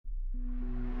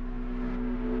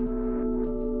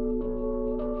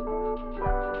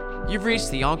You've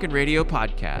reached the Onken Radio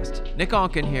Podcast. Nick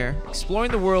Onken here, exploring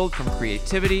the world from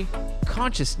creativity,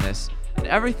 consciousness, and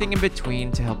everything in between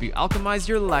to help you alchemize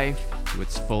your life to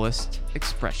its fullest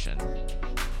expression.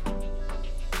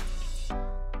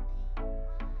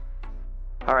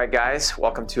 All right, guys,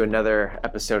 welcome to another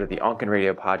episode of the Onken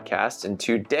Radio Podcast. And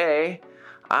today,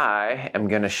 I am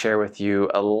going to share with you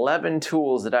 11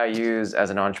 tools that I use as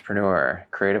an entrepreneur,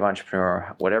 creative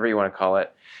entrepreneur, whatever you want to call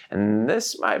it. And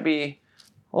this might be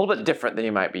a little bit different than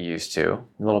you might be used to,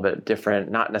 a little bit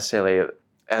different, not necessarily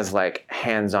as like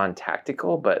hands-on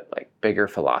tactical, but like bigger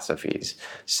philosophies.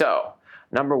 So,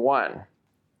 number one,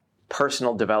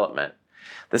 personal development.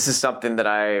 This is something that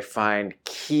I find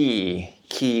key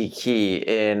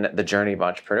in the journey of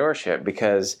entrepreneurship,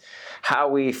 because how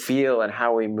we feel and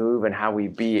how we move and how we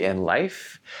be in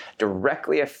life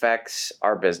directly affects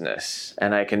our business.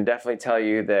 And I can definitely tell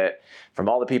you that from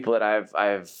all the people that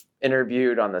I've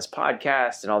interviewed on this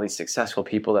podcast and all these successful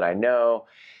people that I know,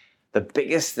 the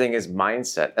biggest thing is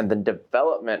mindset and the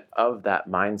development of that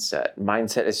mindset.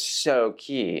 Mindset is so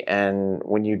key. And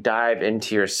when you dive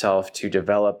into yourself to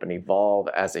develop and evolve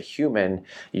as a human,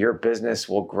 your business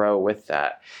will grow with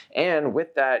that. And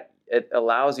with that, it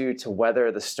allows you to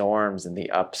weather the storms and the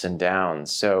ups and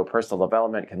downs. So personal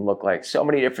development can look like so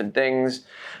many different things.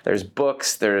 There's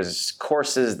books, there's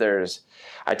courses,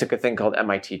 I took a thing called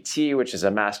MITT, which is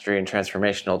a mastery and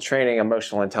transformational training,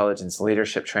 emotional intelligence,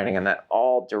 leadership training, and that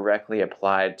all directly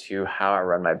applied to how I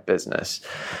run my business.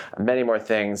 Many more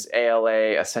things.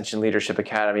 ALA, Ascension Leadership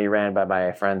Academy, ran by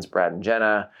my friends Brad and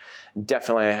Jenna.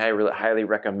 Definitely, I really highly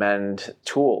recommend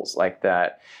tools like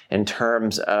that in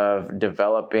terms of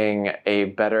developing a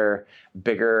better,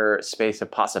 bigger space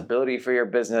of possibility for your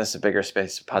business, a bigger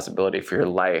space of possibility for your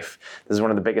life. This is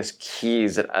one of the biggest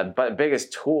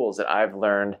biggest tools that I've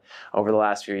learned over the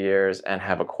last few years and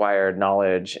have acquired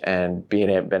knowledge and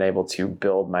been able to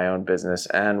build my own business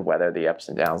and weather the ups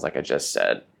and downs, like I just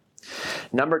said.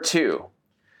 Number two,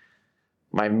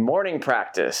 my morning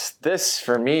practice. This,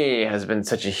 for me, has been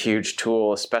such a huge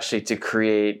tool, especially to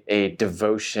create a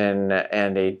devotion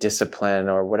and a discipline,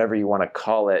 or whatever you want to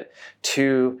call it,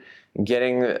 to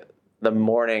getting the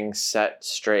morning set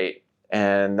straight.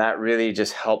 And that really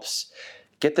just helps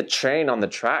get the train on the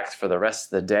tracks for the rest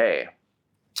of the day.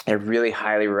 I really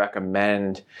highly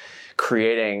recommend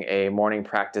creating a morning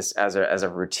practice as a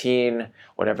routine,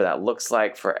 whatever that looks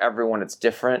like. For everyone, it's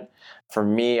different. For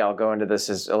me, I'll go into this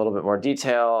as a little bit more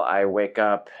detail. I wake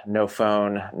up, no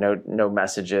phone, no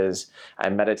messages. I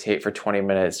meditate for 20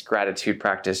 minutes, gratitude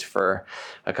practice for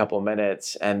a couple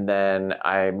minutes, and then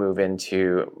I move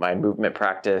into my movement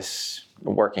practice,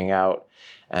 working out,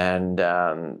 and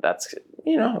that's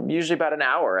usually about an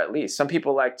hour at least. Some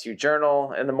people like to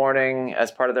journal in the morning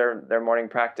as part of their morning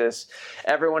practice.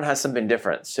 Everyone has something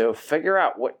different. So figure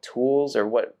out what tools or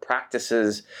what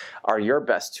practices are your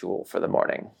best tool for the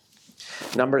morning.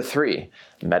 Number three,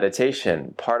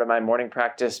 meditation. Part of my morning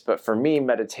practice, but for me,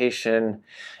 meditation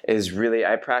is really,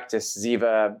 I practice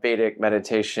Ziva Vedic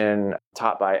meditation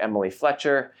taught by Emily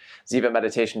Fletcher,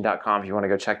 zivameditation.com if you want to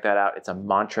go check that out. It's a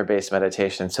mantra-based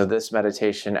meditation. So this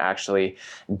meditation actually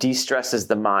de-stresses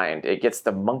the mind. It gets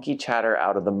the monkey chatter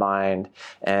out of the mind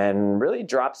and really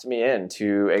drops me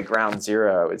into a ground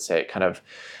zero, I would say. It kind of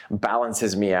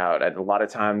balances me out. And a lot of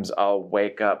times I'll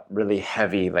wake up really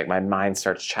heavy, like my mind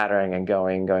starts chattering and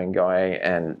going.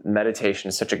 And meditation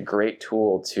is such a great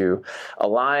tool to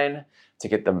align, to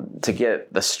get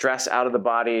the stress out of the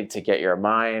body, to get your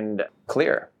mind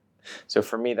clear. So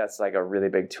for me, that's like a really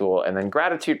big tool. And then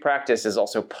gratitude practice is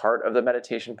also part of the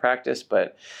meditation practice,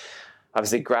 but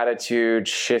obviously gratitude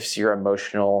shifts your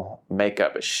emotional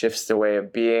makeup. It shifts the way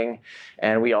of being.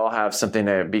 And we all have something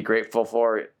to be grateful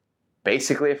for,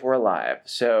 basically, if we're alive.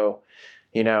 So,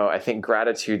 I think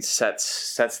gratitude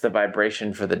sets the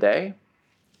vibration for the day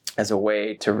as a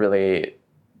way to really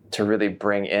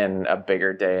bring in a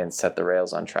bigger day and set the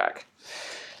rails on track.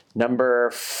 Number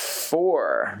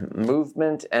four,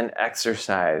 movement and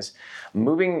exercise.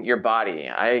 Moving your body.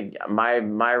 My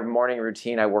morning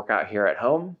routine, I work out here at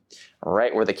home,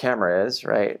 right where the camera is,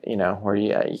 right? Where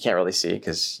you can't really see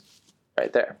because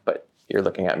right there, but you're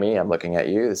looking at me, I'm looking at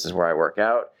you. This is where I work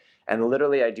out. And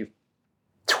literally I do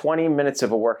 20 minutes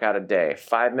of a workout a day,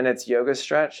 5 minutes yoga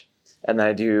stretch, and then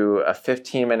I do a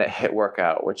 15-minute HIIT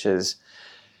workout, which is,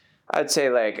 I'd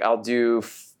say I'll do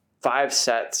 5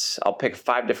 sets. I'll pick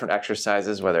 5 different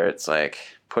exercises, whether it's like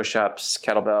push-ups,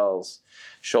 kettlebells,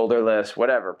 shoulder lifts,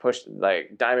 whatever,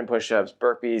 diamond push-ups,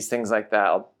 burpees, things like that.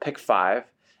 I'll pick 5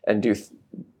 and do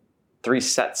 3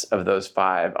 sets of those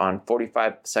 5 on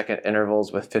 45-second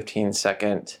intervals with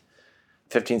 15-second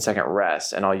 15-second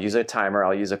rest, and I'll use a timer.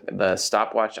 I'll use the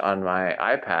stopwatch on my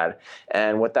iPad.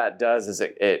 And what that does is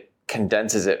it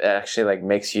condenses it. It actually like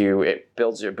boosts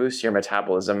your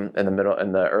metabolism in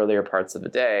the earlier parts of the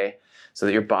day so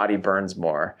that your body burns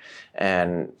more.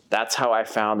 And that's how I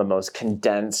found the most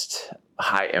condensed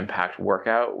high impact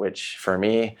workout, which for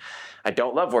me, I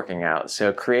don't love working out.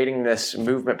 So creating this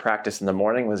movement practice in the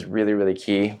morning was really, really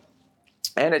key.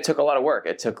 And it took a lot of work.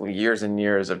 It took years and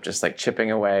years of just like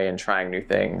chipping away and trying new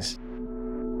things.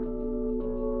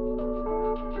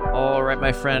 All right,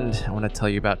 my friend, I want to tell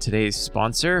you about today's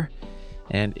sponsor,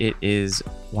 and it is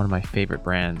one of my favorite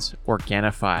brands,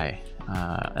 Organifi.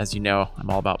 As you know, I'm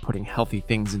all about putting healthy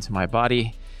things into my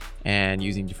body and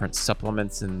using different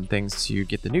supplements and things to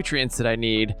get the nutrients that I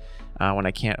need when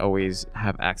I can't always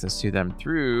have access to them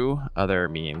through other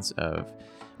means of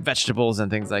vegetables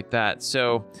and things like that.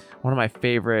 So one of my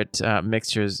favorite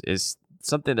mixtures is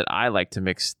something that I like to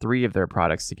mix 3 of their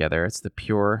products together. It's the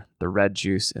pure, the red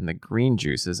juice, and the green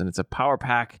juices. And it's a power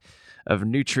pack of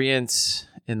nutrients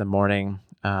in the morning.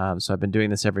 So I've been doing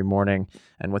this every morning.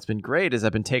 And what's been great is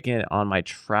I've been taking it on my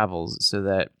travels so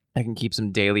that I can keep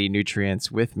some daily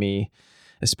nutrients with me,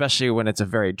 especially when it's a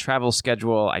varied travel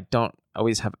schedule. I don't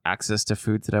always have access to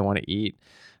foods that I want to eat.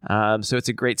 So it's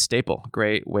a great staple,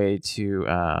 great way to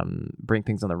bring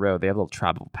things on the road. They have little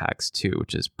travel packs too,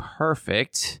 which is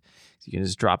perfect. You can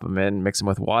just drop them in, mix them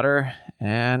with water,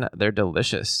 and they're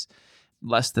delicious.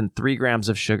 Less than 3 grams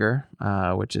of sugar,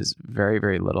 which is very,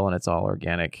 very little, and it's all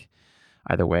organic.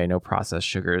 Either way, no processed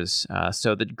sugars.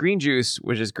 So the green juice,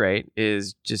 which is great,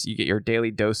 is just you get your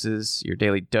daily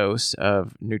dose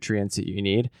of nutrients that you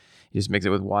need. You just mix it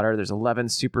with water. There's 11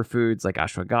 superfoods like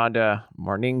ashwagandha,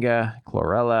 moringa,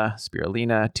 chlorella,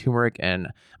 spirulina, turmeric, and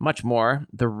much more.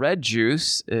 The red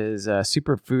juice is a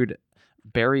superfood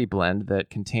berry blend that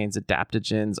contains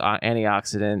adaptogens,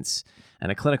 antioxidants,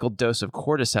 and a clinical dose of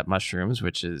cordyceps mushrooms,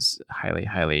 which is highly,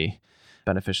 highly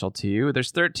beneficial to you.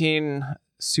 There's 13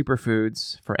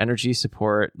 superfoods for energy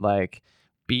support like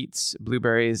beets,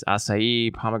 blueberries,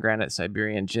 acai, pomegranate,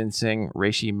 Siberian ginseng,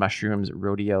 reishi mushrooms,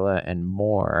 rhodiola, and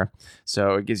more.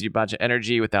 So it gives you a bunch of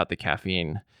energy without the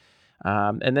caffeine.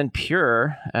 And then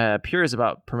Pure is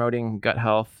about promoting gut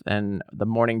health, and the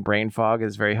morning brain fog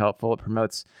is very helpful. It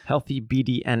promotes healthy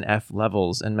BDNF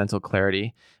levels and mental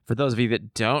clarity. For those of you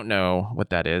that don't know what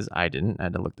that is, I had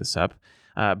to look this up.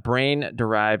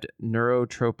 Brain-derived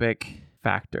neurotropic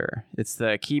factor. It's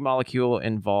the key molecule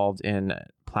involved in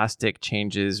plastic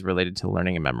changes related to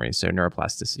learning and memory, so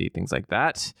neuroplasticity, things like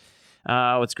that.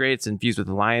 What's great, it's infused with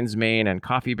lion's mane and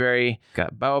coffee berry.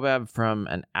 Got baobab from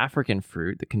an African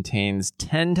fruit that contains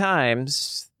 10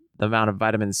 times the amount of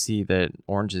vitamin C that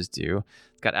oranges do.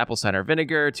 It's got apple cider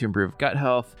vinegar to improve gut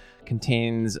health.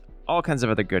 Contains all kinds of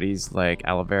other goodies like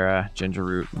aloe vera, ginger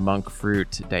root, monk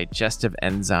fruit, digestive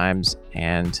enzymes,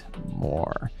 and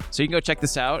more. So you can go check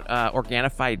this out,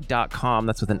 Organifi.com.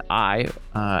 That's with an I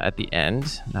at the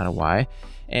end, not a Y.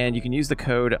 And you can use the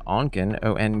code Onken,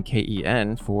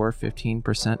 O-N-K-E-N, for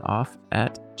 15% off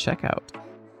at checkout.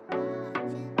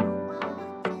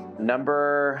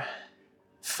 Number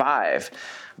 5,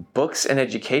 books and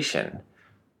education.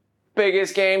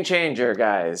 Biggest game changer,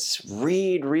 guys.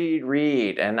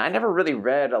 Read. And I never really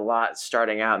read a lot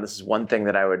starting out. And this is one thing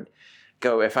that I would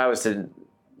go, if I was to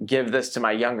give this to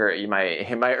my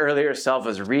earlier self,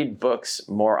 is read books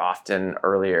more often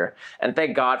earlier. And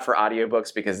thank God for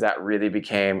audiobooks, because that really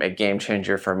became a game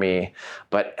changer for me.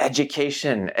 But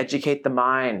educate the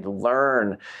mind,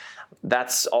 learn.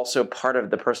 That's also part of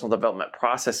the personal development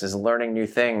process, is learning new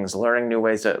things, learning new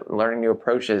ways, learning new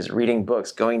approaches, reading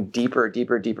books, going deeper.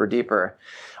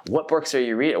 What books are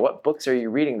you reading? What books are you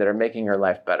reading that are making your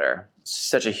life better?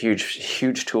 Such a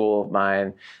huge tool of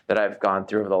mine that I've gone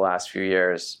through over the last few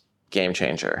years. Game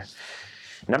changer.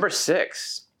 Number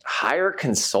 6, hire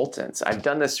consultants. I've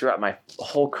done this throughout my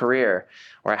whole career,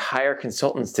 where I hire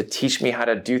consultants to teach me how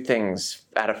to do things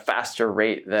at a faster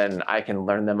rate than I can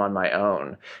learn them on my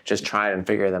own. Just try and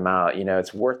figure them out. You know,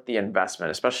 it's worth the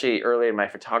investment, especially early in my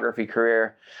photography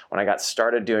career. When I got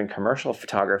started doing commercial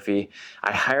photography,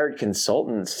 I hired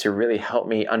consultants to really help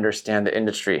me understand the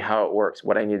industry, how it works,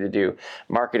 what I need to do,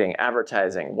 marketing,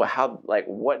 advertising,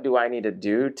 what do I need to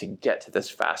do to get to this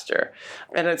faster?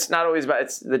 And it's not always about,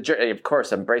 it's the journey, of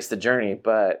course, embrace the journey,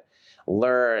 but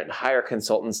hire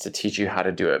consultants to teach you how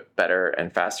to do it better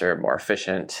and faster, more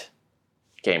efficient.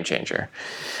 Game changer.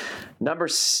 Number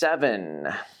 7,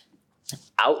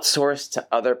 outsource to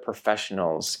other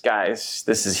professionals. Guys,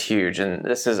 this is huge. And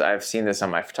I've seen this on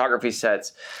my photography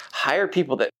sets. Hire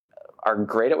people that are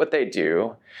great at what they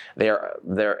do.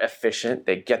 They're efficient.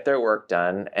 They get their work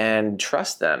done, and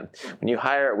trust them. When you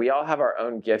hire, we all have our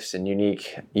own gifts and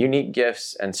unique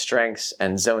gifts and strengths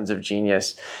and zones of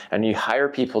genius. And you hire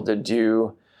people to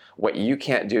do what you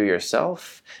can't do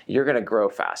yourself, you're going to grow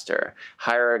faster.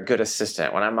 Hire a good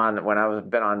assistant. When I've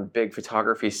been on big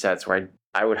photography sets where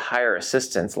I would hire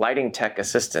assistants, lighting tech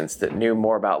assistants that knew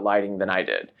more about lighting than I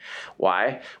did.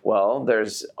 Why? Well,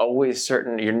 there's always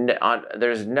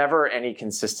there's never any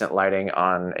consistent lighting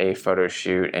on a photo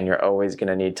shoot, and you're always going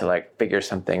to need to figure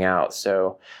something out.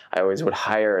 So I always would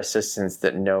hire assistants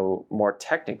that know more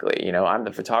technically. I'm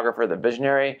the photographer, the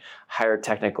visionary, hire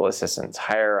technical assistants,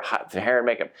 hire hair and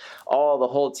makeup, the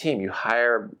whole team. You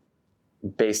hire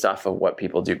based off of what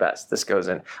people do best. This goes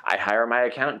in. I hire my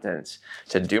accountants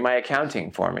to do my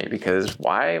accounting for me because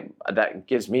why? That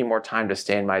gives me more time to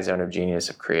stay in my zone of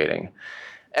genius of creating.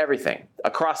 Everything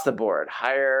across the board.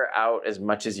 Hire out as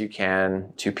much as you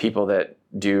can to people that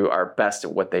are best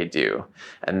at what they do,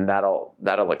 and that'll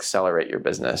accelerate your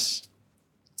business.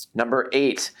 Number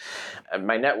 8,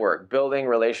 my network, building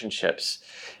relationships,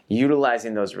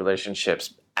 utilizing those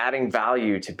relationships, adding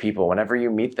value to people. Whenever you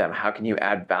meet them, how can you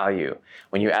add value?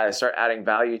 When you start adding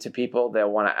value to people, they'll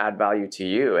want to add value to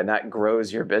you, and that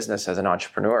grows your business as an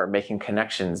entrepreneur, making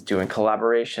connections, doing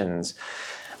collaborations.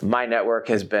 My network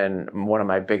has been one of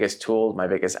my biggest tools, my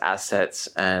biggest assets,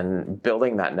 and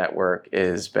building that network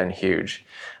has been huge.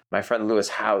 My friend Lewis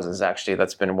Howes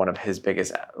that's been one of his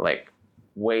biggest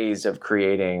ways of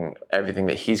creating everything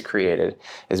that he's created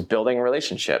is building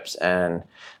relationships and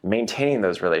maintaining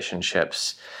those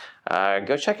relationships.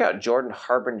 Go check out Jordan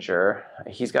Harbinger.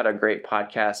 He's got a great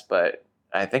podcast, but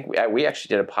I think we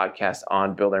actually did a podcast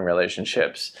on building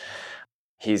relationships.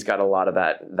 He's got a lot of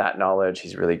that knowledge.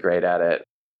 He's really great at it.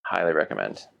 Highly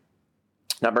recommend.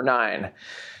 Number 9,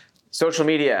 social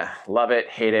media. Love it,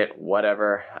 hate it,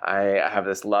 whatever. I have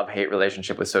this love-hate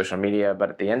relationship with social media, but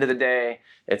at the end of the day,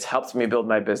 it's helped me build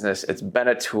my business. It's been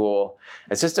a tool.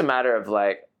 It's just a matter of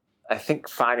I think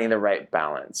finding the right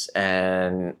balance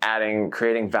and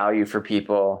creating value for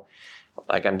people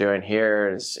like I'm doing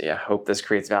here. I hope this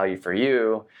creates value for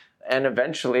you. And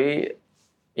eventually,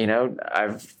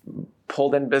 I've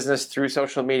pulled in business through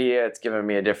social media. It's given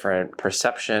me a different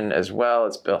perception as well.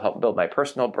 It's helped build my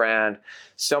personal brand.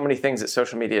 So many things that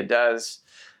social media does.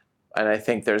 And I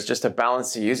think there's just a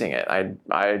balance to using it.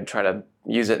 I try to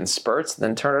use it in spurts,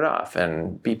 then turn it off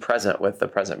and be present with the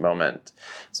present moment.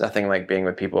 It's nothing like being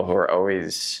with people who are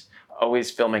always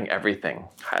filming everything.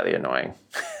 Highly annoying.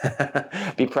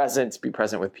 Be present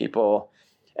with people.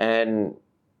 And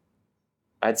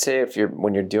I'd say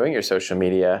when you're doing your social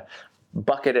media,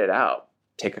 bucket it out.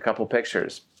 Take a couple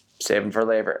pictures, save them for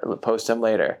later, post them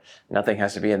later. Nothing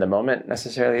has to be in the moment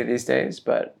necessarily these days,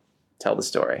 but tell the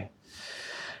story.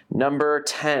 Number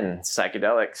 10,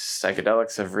 psychedelics.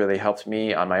 Psychedelics have really helped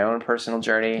me on my own personal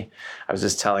journey. I was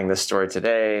just telling this story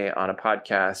today on a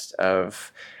podcast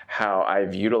of how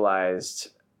I've utilized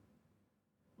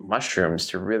mushrooms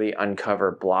to really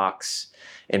uncover blocks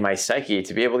in my psyche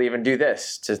to be able to even do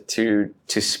this, to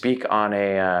speak on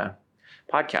a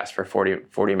podcast for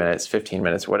 40 minutes, 15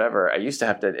 minutes, whatever. It used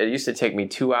to take me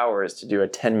 2 hours to do a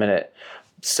 10-minute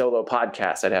solo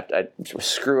podcast. I'd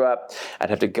screw up. I'd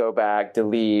have to go back,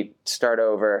 delete, start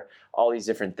over, all these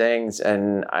different things.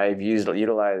 And I've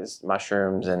utilized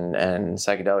mushrooms and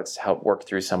psychedelics to help work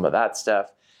through some of that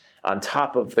stuff on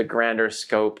top of the grander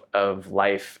scope of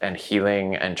life and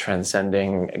healing and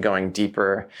transcending, going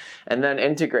deeper, and then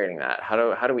integrating that.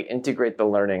 How do we integrate the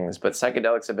learnings? But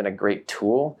psychedelics have been a great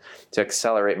tool to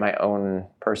accelerate my own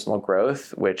personal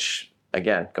growth, which,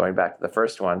 again, going back to the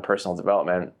first one, personal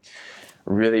development,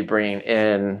 really bringing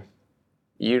in,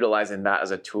 utilizing that as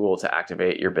a tool to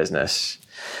activate your business.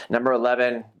 Number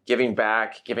 11, giving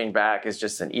back. Giving back is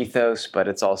just an ethos, but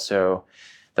it's also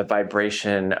the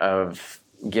vibration of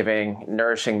giving,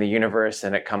 nourishing the universe,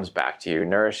 and it comes back to you.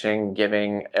 Nourishing,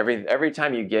 giving, every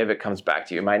time you give, it comes back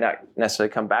to you. It might not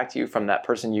necessarily come back to you from that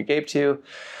person you gave to.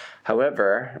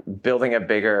 However, building a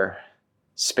bigger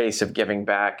space of giving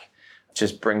back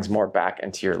just brings more back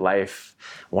into your life.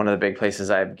 One of the big places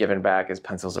I've given back is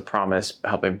Pencils of Promise,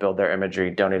 helping build their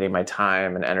imagery, donating my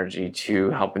time and energy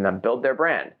to helping them build their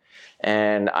brand.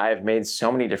 And I've made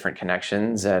so many different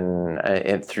connections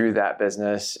and through that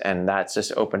business, and that's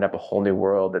just opened up a whole new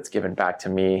world that's given back to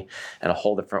me in a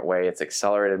whole different way. It's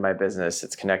accelerated my business.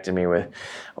 It's connected me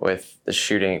with the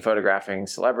shooting, photographing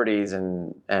celebrities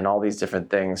and all these different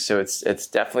things. So it's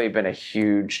definitely been a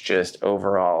huge just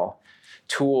overall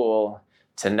tool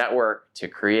to network, to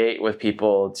create with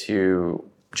people, to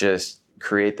just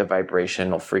create the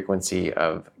vibrational frequency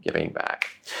of giving back.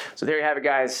 So there you have it,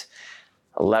 guys.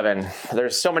 11.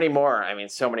 There's so many more. I mean,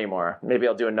 so many more. Maybe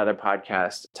I'll do another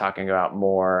podcast talking about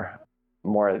more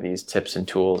of these tips and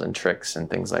tools and tricks and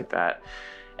things like that.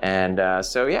 And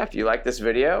so yeah, if you like this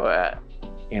video,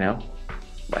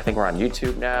 I think we're on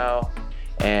YouTube now.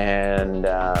 And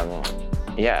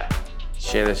yeah,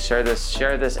 share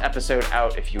this episode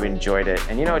out if you enjoyed it.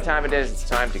 And you know what time it is? It's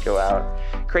time to go out,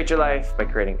 create your life by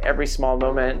creating every small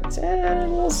moment.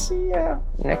 And we'll see you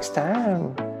next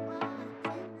time.